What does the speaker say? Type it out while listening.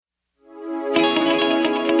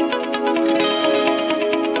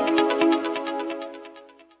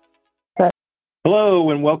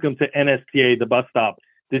Hello and welcome to NSTA, The Bus Stop.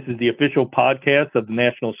 This is the official podcast of the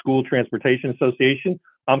National School Transportation Association.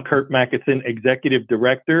 I'm Kurt Mackinson, Executive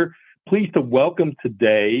Director. Pleased to welcome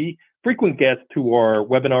today frequent guest to our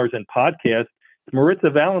webinars and podcasts,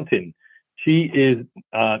 Martiza Valentin. She is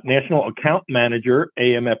National Account Manager,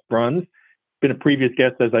 AMF Bruns. Been a previous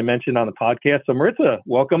guest, as I mentioned, on the podcast. So Martiza,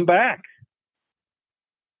 welcome back.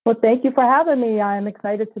 Well, thank you for having me. I'm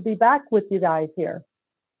excited to be back with you guys here.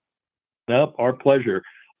 Nope, our pleasure.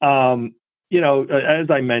 As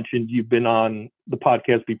I mentioned, you've been on the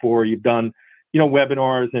podcast before. You've done,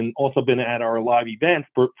 webinars and also been at our live events.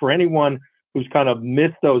 For anyone who's kind of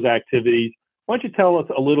missed those activities, why don't you tell us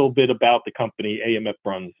a little bit about the company, AMF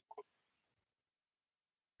Bruns?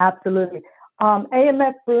 Absolutely.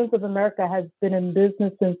 AMF Bruns of America has been in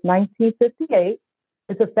business since 1958.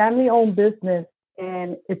 It's a family-owned business,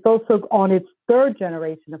 and it's also on its third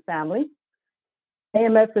generation of family.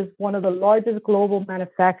 AMF is one of the largest global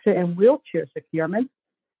manufacturer in wheelchair securement,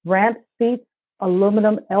 ramp seats,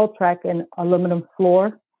 aluminum L-track, and aluminum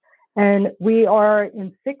floor. And we are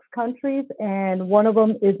in 6 countries, and one of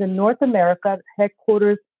them is in North America,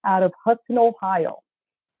 headquarters out of Hudson, Ohio.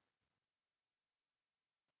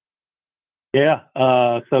 Yeah,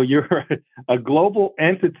 so you're a global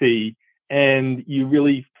entity, and you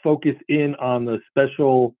really focus in on the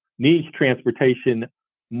special needs transportation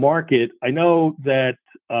market. I know that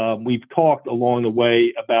we've talked along the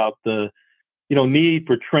way about the need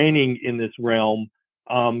for training in this realm.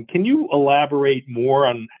 Can you elaborate more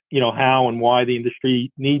on how and why the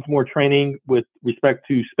industry needs more training with respect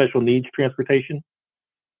to special needs transportation?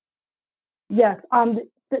 Yes. So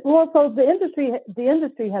the industry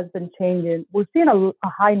has been changing. We're seeing a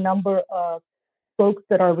high number of folks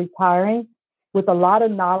that are retiring with a lot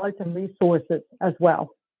of knowledge and resources as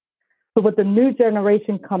well. So with the new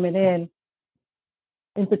generation coming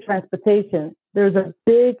into transportation, there's a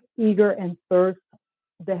big, eager, and thirst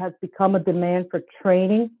that has become a demand for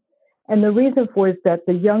training. And the reason for it is that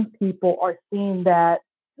the young people are seeing that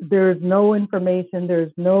there's no information,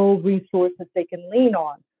 there's no resources they can lean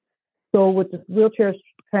on. So with the wheelchair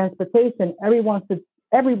transportation,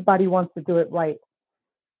 everybody wants to do it right,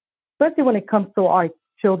 especially when it comes to our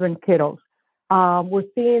children, kiddos. We're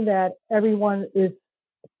seeing that everyone is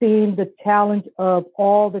seeing the challenge of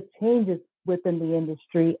all the changes within the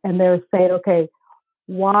industry, and they're saying, okay,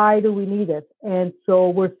 why do we need it? And so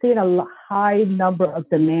we're seeing a high number of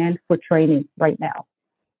demand for training right now.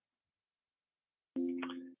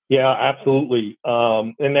 Yeah, absolutely.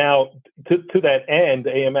 And now to that end,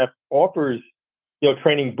 AMF offers,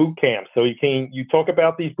 training boot camps. So you talk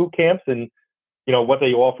about these boot camps and, what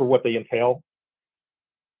they offer, what they entail?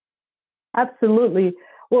 Absolutely.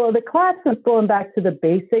 Well, the class is going back to the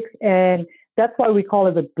basics, and that's why we call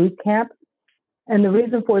it a boot camp. And the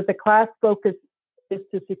reason for it, the class focus is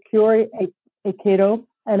to secure a kiddo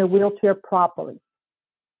and a wheelchair properly.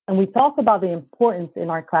 And we talk about the importance in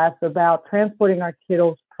our class about transporting our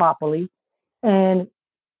kiddos properly. And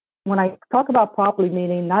when I talk about properly,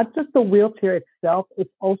 meaning not just the wheelchair itself,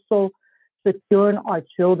 it's also securing our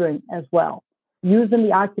children as well, using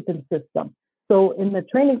the occupant system. So in the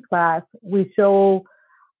training class, we show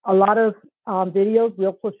a lot of videos. We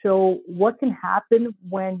also show what can happen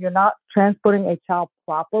when you're not transporting a child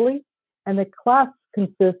properly. And the class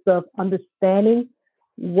consists of understanding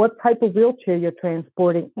what type of wheelchair you're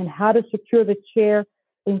transporting and how to secure the chair,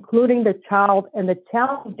 including the child and the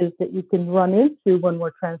challenges that you can run into when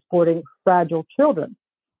we're transporting fragile children.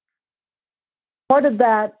 Part of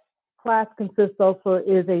that class consists also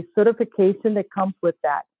is a certification that comes with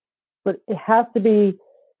that, but it has to be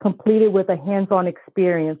completed with a hands-on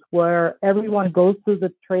experience where everyone goes through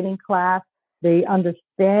the training class. They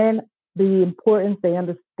understand the importance. They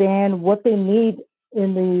understand what they need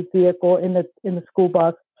in the vehicle, in the school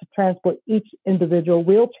bus to transport each individual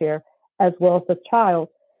wheelchair as well as the child.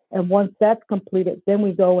 And once that's completed, then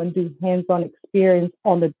we go and do hands-on experience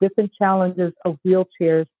on the different challenges of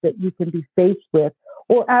wheelchairs that you can be faced with,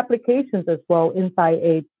 or applications as well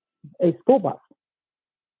inside a school bus.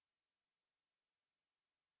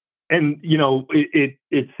 And,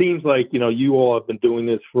 it seems like, you all have been doing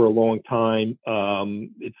this for a long time.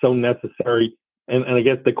 It's so necessary. And I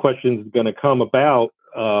guess the question is going to come about,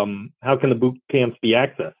 how can the boot camps be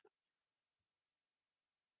accessed?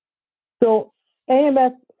 So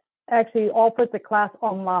AMF actually offers the class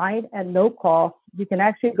online at no cost. You can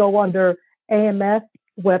actually go under AMF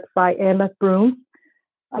website,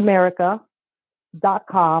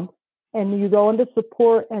 amfbrunsamerica.com, and you go under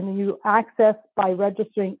support and you access by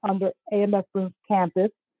registering under AMF Bruns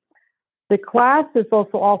Campus. The class is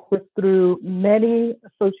also offered through many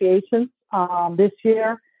associations. This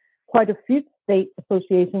year, quite a few state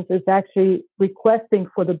associations is actually requesting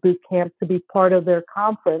for the boot camp to be part of their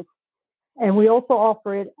conference. And we also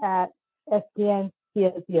offer it at SPN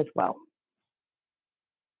CSD as well.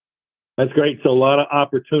 That's great. So a lot of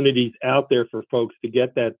opportunities out there for folks to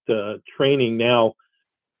get that training. Now,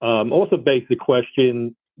 also begs the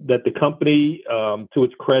question that the company, to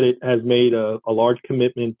its credit, has made a large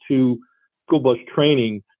commitment to school bus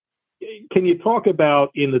training. Can you talk about,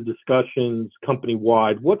 in the discussions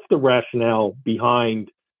company-wide, what's the rationale behind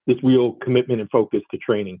this real commitment and focus to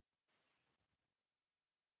training?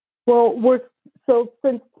 Well, since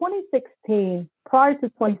 2016, prior to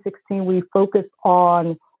 2016, we focused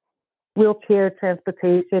on wheelchair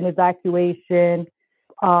transportation, evacuation,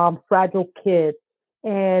 fragile kids.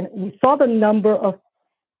 And we saw the number of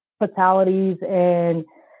fatalities and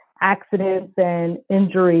accidents and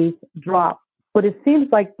injuries drop. But it seems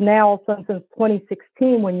like now, since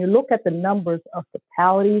 2016, when you look at the numbers of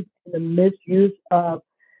fatalities and the misuse of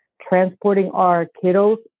transporting our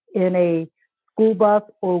kiddos in a school bus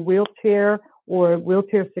or wheelchair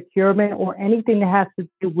securement or anything that has to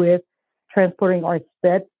do with transporting our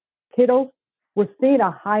SPED kiddos, we're seeing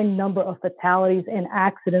a high number of fatalities and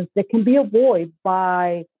accidents that can be avoided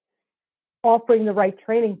by offering the right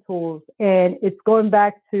training tools. And it's going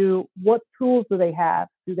back to, what tools do they have?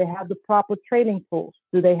 Do they have the proper training tools?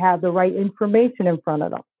 Do they have the right information in front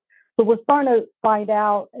of them? So we're starting to find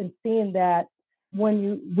out and seeing that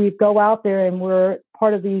when we go out there and we're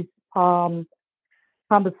part of these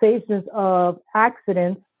conversations of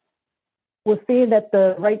accidents, we're seeing that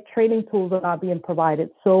the right training tools are not being provided.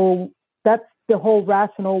 So that's the whole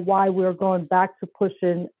rationale why we're going back to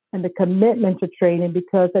pushing and the commitment to training,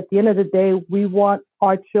 because at the end of the day, we want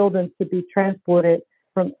our children to be transported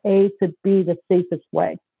from A to B the safest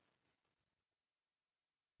way.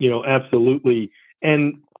 Absolutely.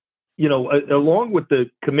 And, along with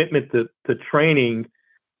the commitment to training,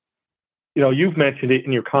 you've mentioned it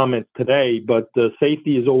in your comments today, but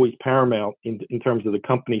safety is always paramount in terms of the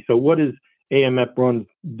company. So what does AMF Bruns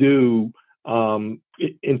do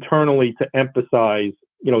internally to emphasize,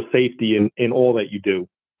 safety in all that you do?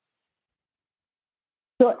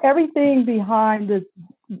 So everything behind the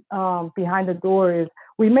door is,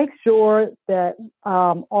 we make sure that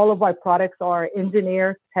all of our products are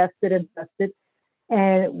engineered, tested, and tested.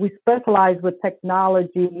 And we specialize with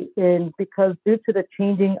technology because due to the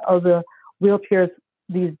changing of the wheelchairs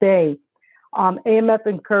these days, AMF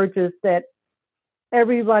encourages that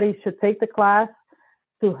everybody should take the class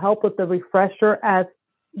to help with the refresher as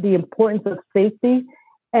the importance of safety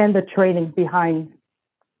and the training behind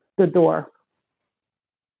the door.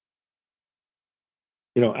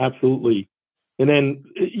 Absolutely. And then,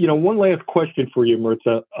 one last question for you,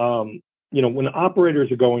 Martiza. When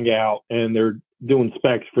operators are going out and they're doing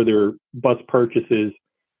specs for their bus purchases,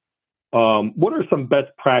 what are some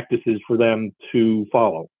best practices for them to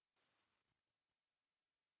follow?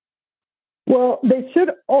 Well, they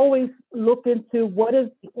should always look into what is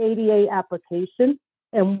the ADA application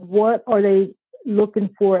and what are they looking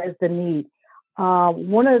for as the need.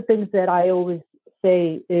 One of the things that I always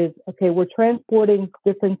say is, okay, we're transporting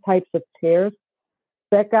different types of chairs.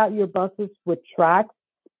 Spec out your buses with tracks,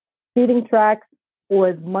 seating tracks, or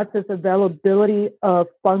as much as availability of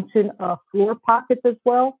function of floor pockets as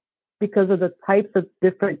well, because of the types of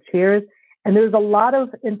different chairs. And there's a lot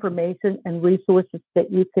of information and resources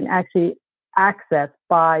that you can actually access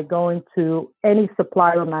by going to any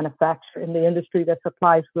supplier or manufacturer in the industry that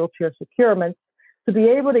supplies wheelchair securements to be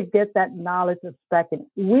able to get that knowledge of specking.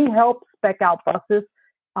 We help spec out buses.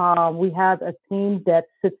 We have a team that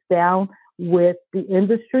sits down with the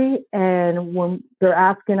industry, and when they're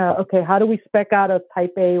asking, okay, how do we spec out a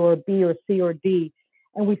type A or B or C or D?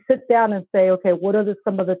 And we sit down and say, okay, what are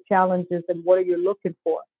some of the challenges and what are you looking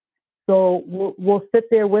for? So we'll sit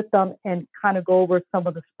there with them and kind of go over some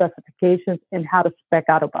of the specifications and how to spec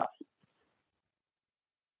out a bus.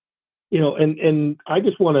 And I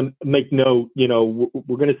just want to make note,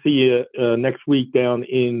 we're going to see you next week down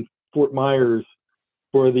in Fort Myers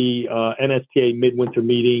for the NSTA midwinter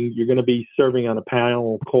meeting. You're going to be serving on a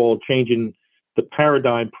panel called Changing the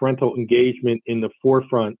Paradigm, Parental Engagement in the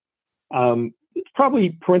Forefront. It's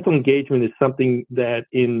probably parental engagement is something that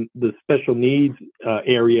in the special needs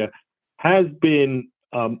area has been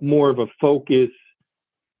more of a focus,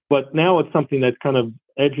 but now it's something that's kind of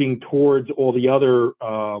edging towards all the other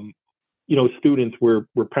students where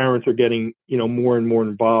parents are getting, more and more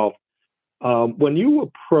involved. When you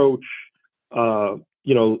approach,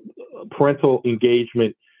 parental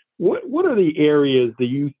engagement, what are the areas that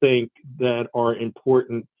you think that are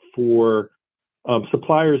important for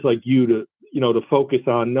suppliers like you to focus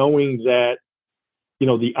on, knowing that,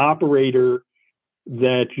 the operator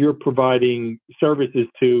that you're providing services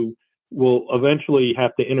to will eventually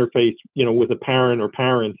have to interface, with a parent or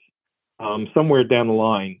parents somewhere down the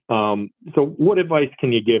line. So what advice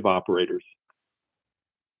can you give operators?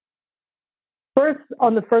 First,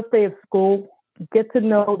 on the first day of school, get to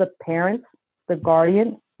know the parents, the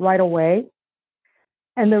guardian right away.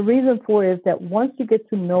 And the reason for it is that once you get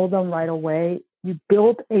to know them right away, you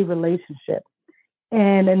build a relationship.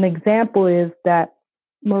 And an example is that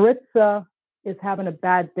Martiza is having a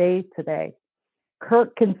bad day today.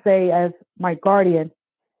 Kurt can say, as my guardian,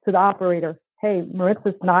 to the operator, hey,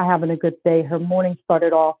 Martiza's not having a good day. Her morning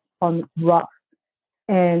started off on rough,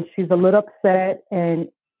 and she's a little upset, and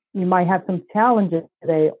you might have some challenges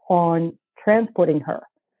today on transporting her.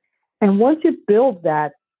 And once you build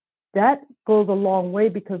that, that goes a long way,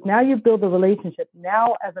 because now you build a relationship.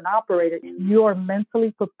 Now, as an operator, you are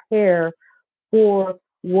mentally prepared for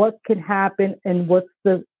what can happen and what's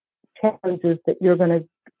the challenges that you're going to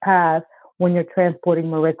have when you're transporting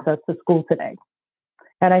Martiza to school today.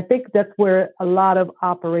 And I think that's where a lot of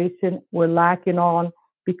operation we're lacking on,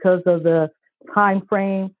 because of the time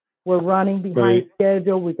frame. We're running behind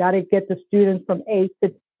schedule. We got to get the students from A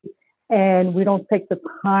to B, and we don't take the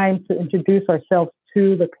time to introduce ourselves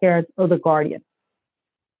to the parents or the guardian.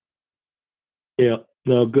 Yeah,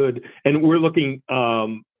 no, good. And we're looking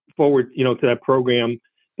forward, to that program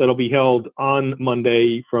that'll be held on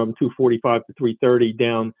Monday from 2:45 to 3:30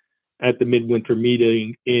 down at the midwinter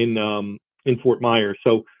meeting in Fort Myers.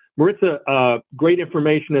 So, Martiza, great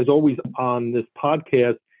information as always on this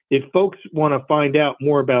podcast. If folks want to find out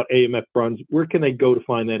more about AMF Bruns, where can they go to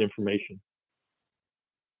find that information?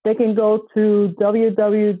 They can go to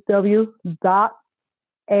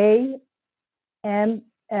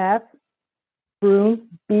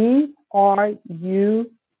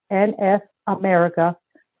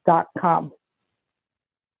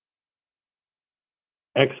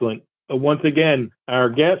Excellent. Once again, our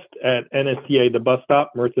guest at NSTA, the bus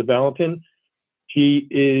stop, Martiza Valentin. She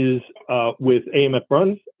is with AMF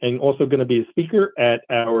Bruns and also going to be a speaker at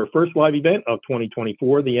our first live event of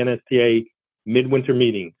 2024, the NSTA Midwinter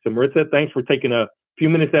Meeting. So, Martiza, thanks for taking a few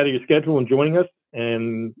minutes out of your schedule and joining us,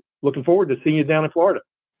 and looking forward to seeing you down in Florida.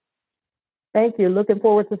 Thank you. Looking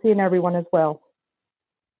forward to seeing everyone as well.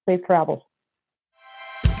 Safe travels.